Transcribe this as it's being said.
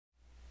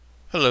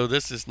Hello,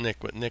 this is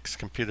Nick with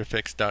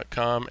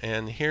nickscomputerfix.com,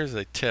 and here's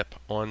a tip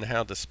on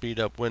how to speed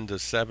up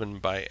Windows 7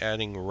 by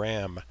adding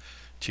RAM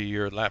to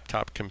your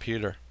laptop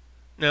computer.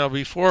 Now,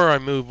 before I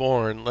move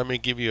on, let me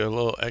give you a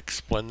little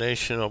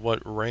explanation of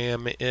what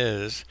RAM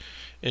is.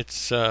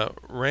 It's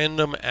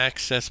random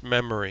access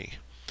memory.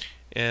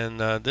 And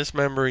this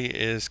memory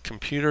is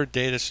computer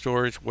data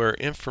storage where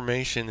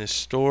information is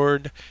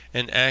stored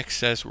and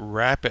accessed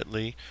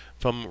rapidly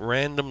from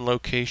random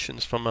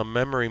locations from a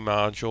memory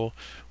module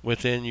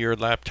within your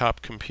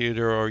laptop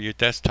computer or your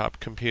desktop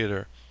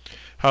computer.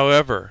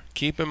 However,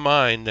 keep in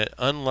mind that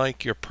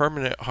unlike your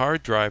permanent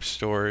hard drive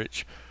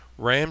storage,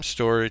 RAM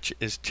storage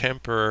is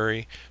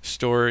temporary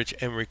storage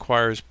and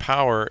requires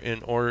power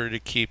in order to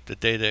keep the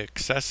data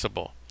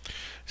accessible.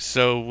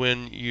 So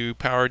when you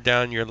power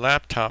down your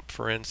laptop,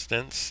 for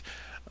instance,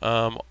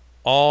 all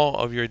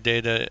of your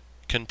data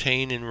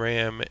contained in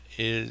RAM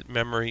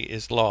memory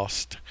is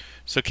lost.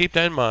 So keep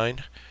that in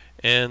mind,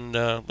 and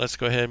let's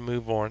go ahead and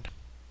move on.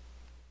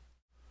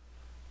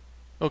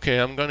 Okay,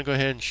 I'm going to go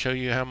ahead and show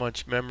you how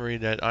much memory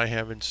that I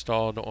have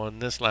installed on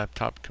this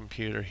laptop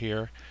computer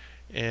here.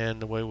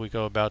 And the way we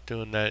go about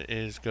doing that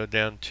is go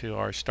down to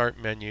our Start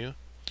menu,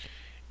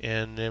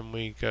 and then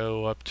we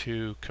go up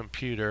to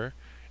Computer,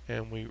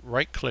 and we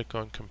right click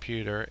on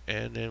Computer,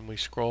 and then we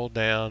scroll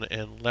down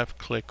and left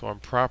click on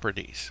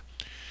Properties.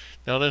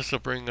 Now this will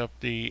bring up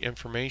the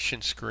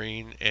information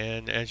screen,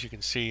 and as you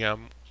can see,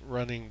 I'm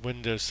running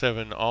Windows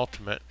 7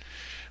 Ultimate.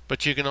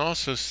 But you can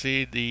also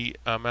see the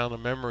amount of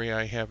memory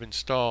I have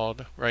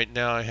installed. Right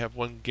now I have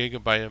 1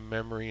 gigabyte of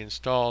memory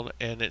installed,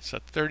 and it's a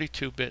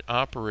 32-bit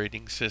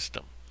operating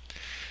system.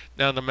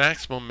 Now the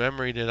maximum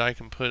memory that I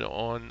can put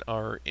on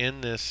or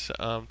in this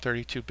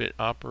 32-bit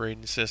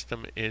operating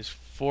system is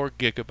 4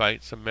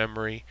 gigabytes of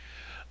memory,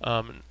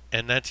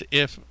 and that's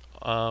if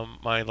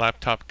my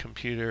laptop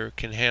computer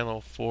can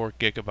handle 4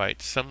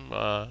 gigabytes. Some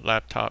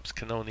laptops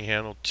can only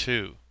handle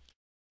 2.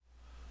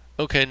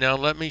 Okay, now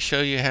let me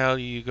show you how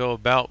you go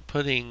about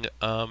putting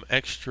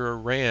extra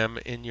RAM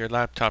in your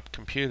laptop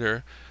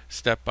computer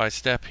step by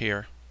step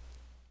here.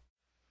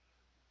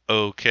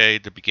 Okay,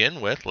 to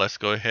begin with, let's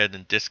go ahead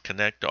and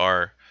disconnect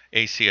our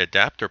AC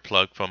adapter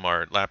plug from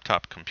our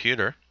laptop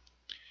computer.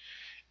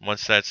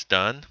 Once that's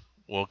done,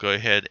 we'll go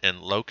ahead and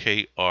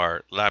locate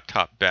our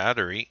laptop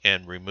battery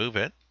and remove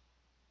it.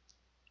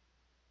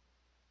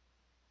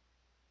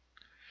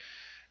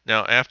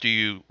 Now, after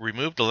you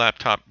remove the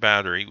laptop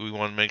battery, we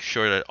want to make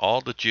sure that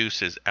all the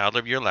juice is out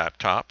of your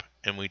laptop,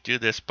 and we do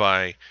this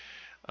by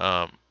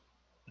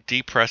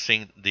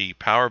depressing the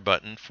power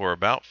button for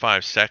about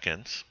 5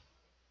 seconds.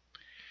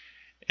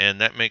 And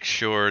that makes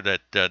sure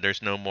that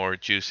there's no more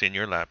juice in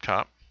your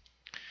laptop.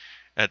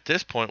 At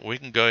this point, we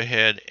can go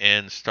ahead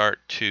and start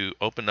to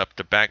open up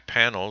the back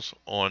panels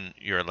on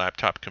your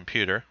laptop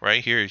computer.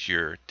 Right here is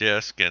your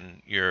disk,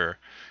 and your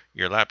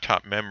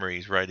laptop memory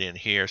is right in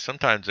here.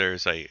 Sometimes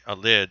there's a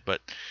lid,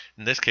 but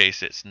in this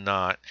case it's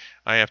not.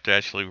 I have to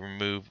actually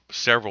remove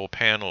several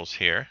panels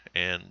here,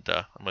 and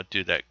I'm going to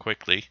do that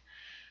quickly.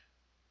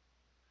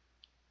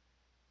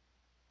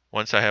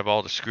 Once I have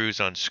all the screws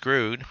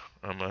unscrewed,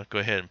 I'm going to go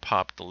ahead and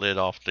pop the lid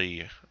off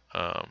the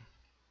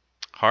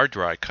hard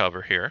drive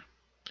cover here.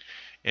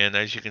 And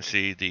as you can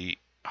see, the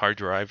hard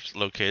drive is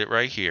located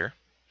right here.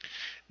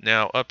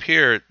 Now up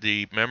here,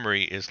 the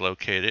memory is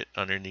located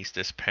underneath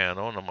this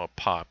panel, and I'm going to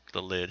pop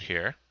the lid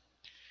here.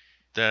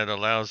 That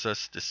allows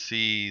us to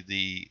see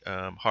the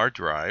hard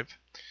drive,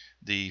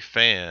 the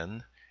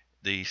fan,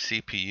 the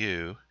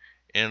CPU,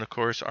 and of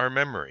course our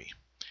memory.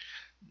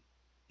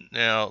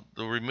 Now,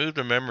 to remove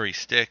the memory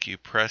stick, you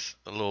press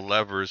the little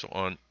levers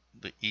on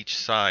each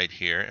side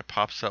here. It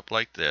pops up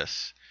like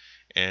this,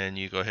 and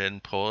you go ahead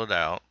and pull it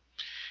out.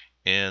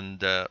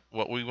 And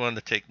what we want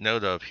to take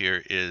note of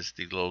here is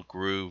the little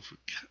groove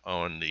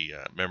on the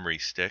memory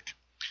stick.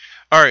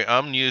 Alright,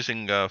 I'm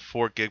using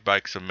 4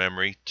 gigabytes of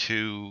memory,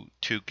 2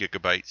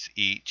 gigabytes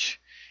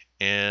each.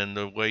 And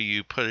the way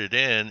you put it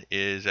in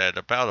is at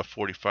about a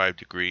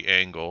 45-degree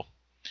angle.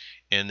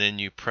 And then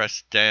you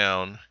press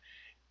down,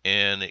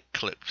 and it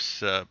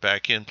clips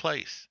back in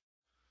place.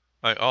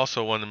 I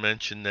also want to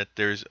mention that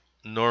there's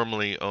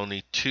normally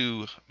only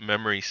 2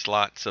 memory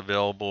slots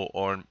available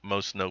on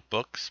most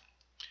notebooks.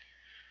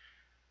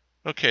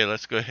 Okay,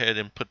 let's go ahead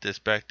and put this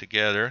back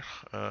together.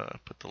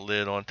 Put the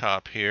lid on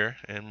top here,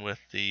 and with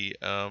the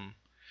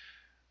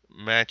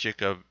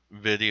magic of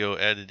video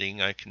editing,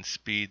 I can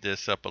speed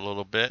this up a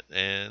little bit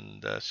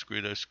and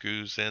screw those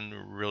screws in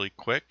really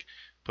quick.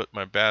 Put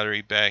my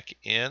battery back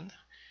in,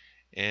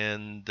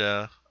 and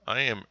I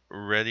am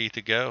ready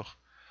to go.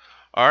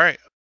 Alright,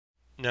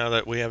 now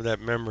that we have that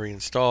memory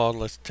installed,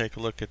 let's take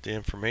a look at the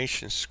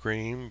information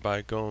screen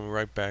by going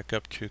right back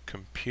up to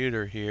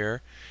Computer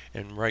here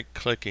and right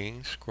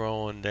clicking,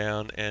 scrolling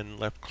down, and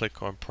left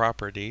click on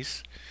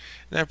Properties.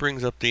 And that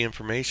brings up the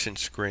information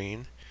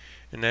screen.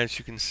 And as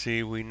you can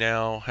see, we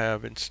now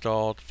have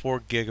installed 4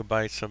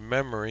 gigabytes of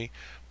memory,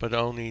 but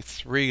only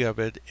 3 of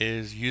it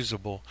is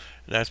usable.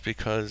 And that's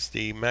because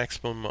the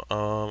maximum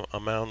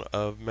amount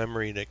of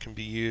memory that can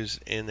be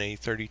used in a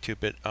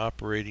 32-bit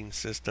operating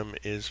system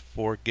is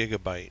 4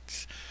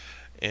 gigabytes.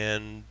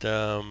 And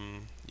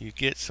you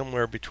get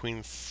somewhere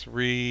between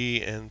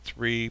 3 and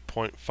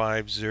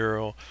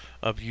 3.50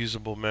 of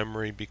usable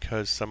memory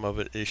because some of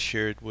it is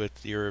shared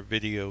with your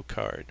video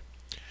card.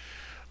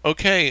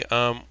 Okay,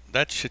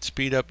 that should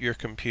speed up your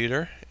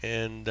computer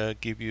and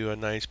give you a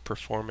nice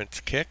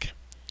performance kick.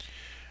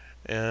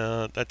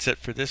 That's it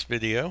for this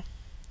video.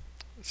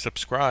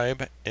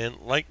 Subscribe and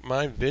like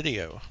my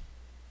video.